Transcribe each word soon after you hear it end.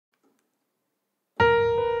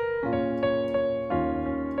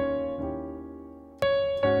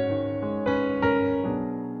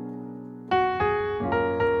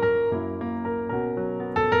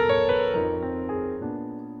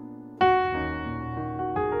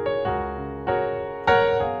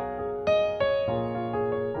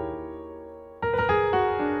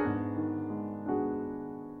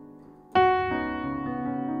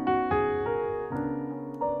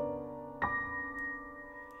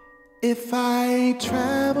If I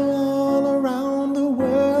travel all around the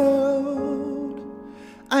world,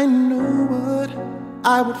 I know what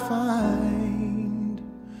I would find.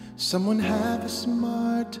 Someone half as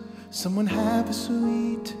smart, someone half as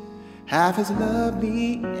sweet, half as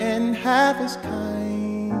lovely and half as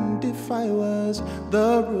kind. If I was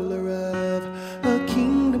the ruler of a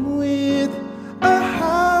kingdom with a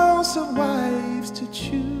house of wives to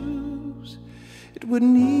choose, it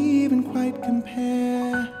wouldn't even quite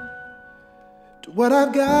compare to what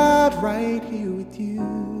I've got right here with you.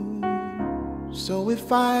 So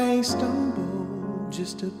if I stumble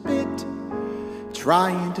just a bit,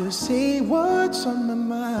 trying to say what's on my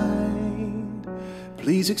mind,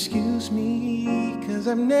 please excuse me, 'cause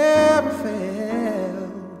I've never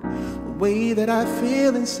felt the way that I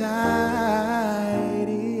feel inside.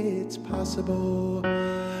 It's possible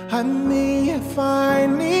I may have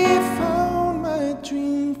finally found my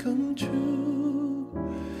dream come true.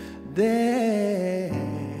 There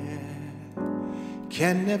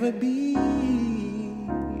can never be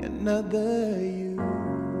another you.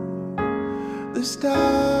 The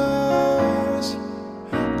stars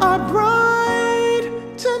are bright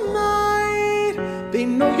tonight. They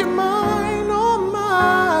know you're mine, oh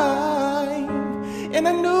mine. And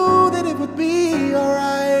I knew that it would be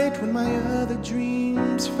alright when my other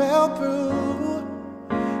dreams fell through.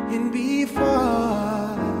 And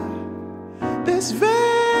before this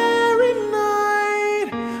very night,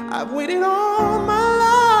 I've waited all my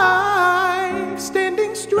life,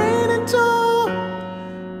 standing straight and tall.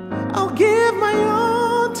 I'll give my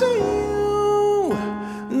all to you,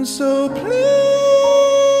 and so please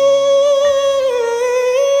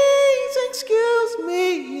excuse me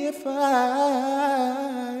if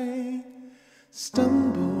I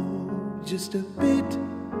stumble just a bit,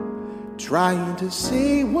 trying to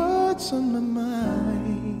say what's on my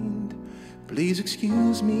mind. Please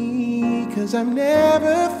excuse me, 'cause I've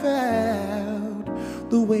never felt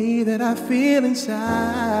the way that I feel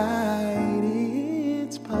inside.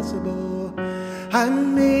 It's possible I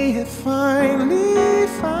may have finally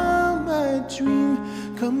found my dream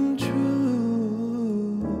come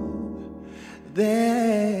true.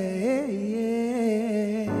 There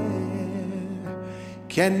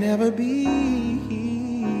can never be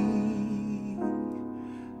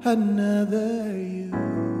another you.